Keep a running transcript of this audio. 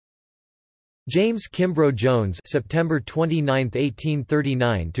James Kimbrough Jones (September 29,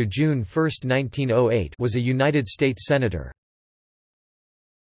 1839 to June 1, 1908) was a United States senator.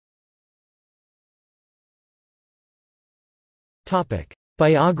 Topic: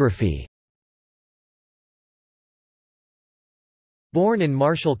 Biography. Born in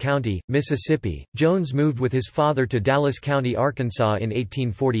Marshall County, Mississippi, Jones moved with his father to Dallas County, Arkansas in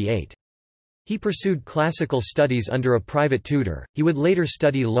 1848. He pursued classical studies under a private tutor. He would later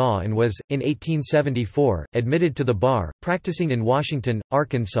study law and was, in 1874, admitted to the bar, practicing in Washington,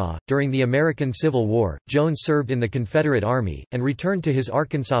 Arkansas. During the American Civil War, Jones served in the Confederate Army, and returned to his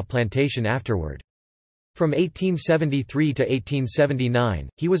Arkansas plantation afterward. From 1873 to 1879,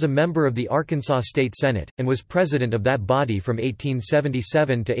 he was a member of the Arkansas State Senate, and was president of that body from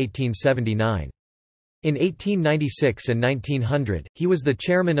 1877 to 1879. In 1896 and 1900, he was the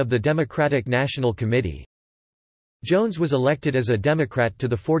chairman of the Democratic National Committee. Jones was elected as a Democrat to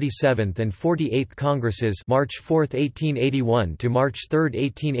the 47th and 48th Congresses March 4, 1881 to March 3,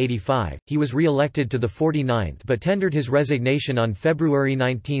 1885. He was re-elected to the 49th but tendered his resignation on February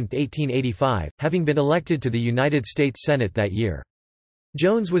 19, 1885, having been elected to the United States Senate that year.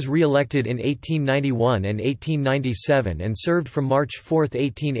 Jones was re-elected in 1891 and 1897 and served from March 4,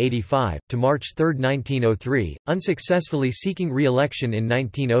 1885, to March 3, 1903, unsuccessfully seeking re-election in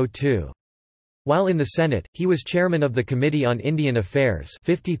 1902. While in the Senate, he was chairman of the Committee on Indian Affairs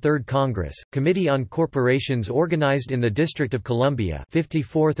 53rd Congress, Committee on Corporations organized in the District of Columbia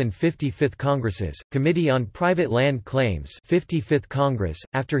 54th and 55th Congresses, Committee on Private Land Claims 55th Congress.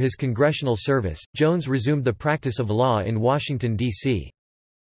 After his congressional service, Jones resumed the practice of law in Washington, D.C.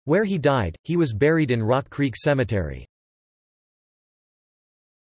 Where he died, he was buried in Rock Creek Cemetery.